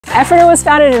Ephrata was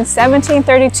founded in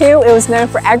 1732. It was known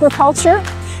for agriculture.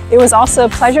 It was also a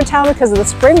pleasure town because of the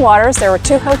spring waters. There were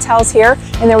 2 hotels here,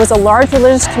 and there was a large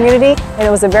religious community, and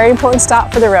it was a very important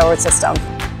stop for the railroad system.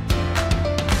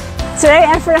 Today,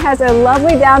 Ephrata has a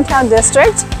lovely downtown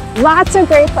district, lots of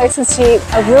great places to eat,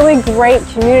 a really great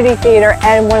community theater,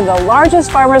 and one of the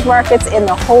largest farmers markets in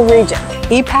the whole region.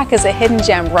 EPAC is a hidden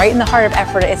gem right in the heart of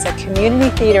Ephrata. It's a community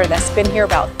theater that's been here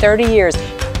about 30 years.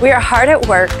 We are hard at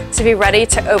work to be ready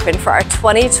to open for our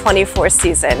 2024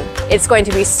 season. It's going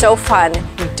to be so fun.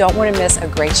 You don't want to miss a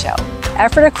great show.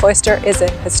 Ephrata Cloister is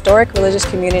a historic religious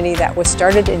community that was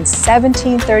started in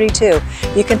 1732.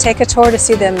 You can take a tour to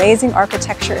see the amazing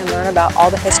architecture and learn about all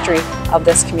the history of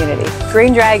this community.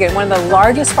 Green Dragon, one of the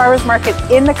largest farmers market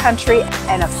in the country,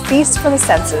 and a feast for the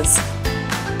senses.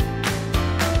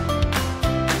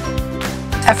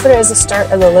 Ephrata is the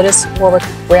start of the Lititz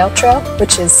Rail Trail,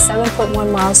 which is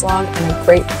 7.1 miles long and a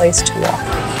great place to walk.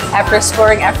 After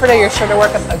exploring Ephrata, you're sure to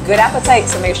work up a good appetite,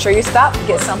 so make sure you stop and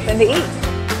get something to eat.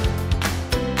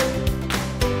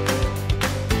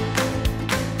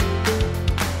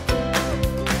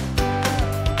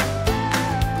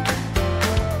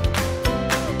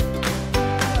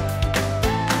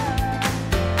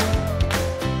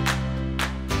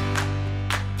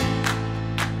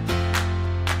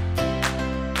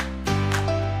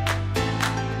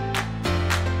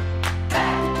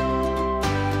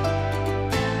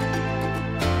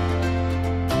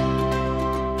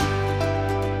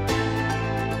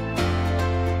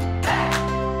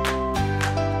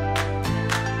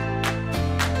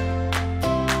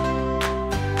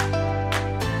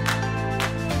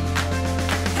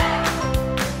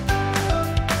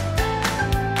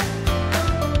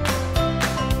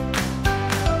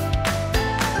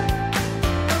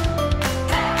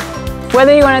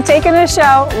 Whether you want to take in a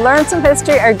show, learn some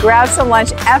history, or grab some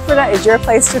lunch, Ephrata is your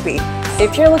place to be.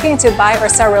 If you're looking to buy or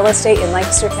sell real estate in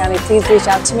Lancaster County, please reach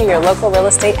out to me, your local real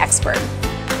estate expert.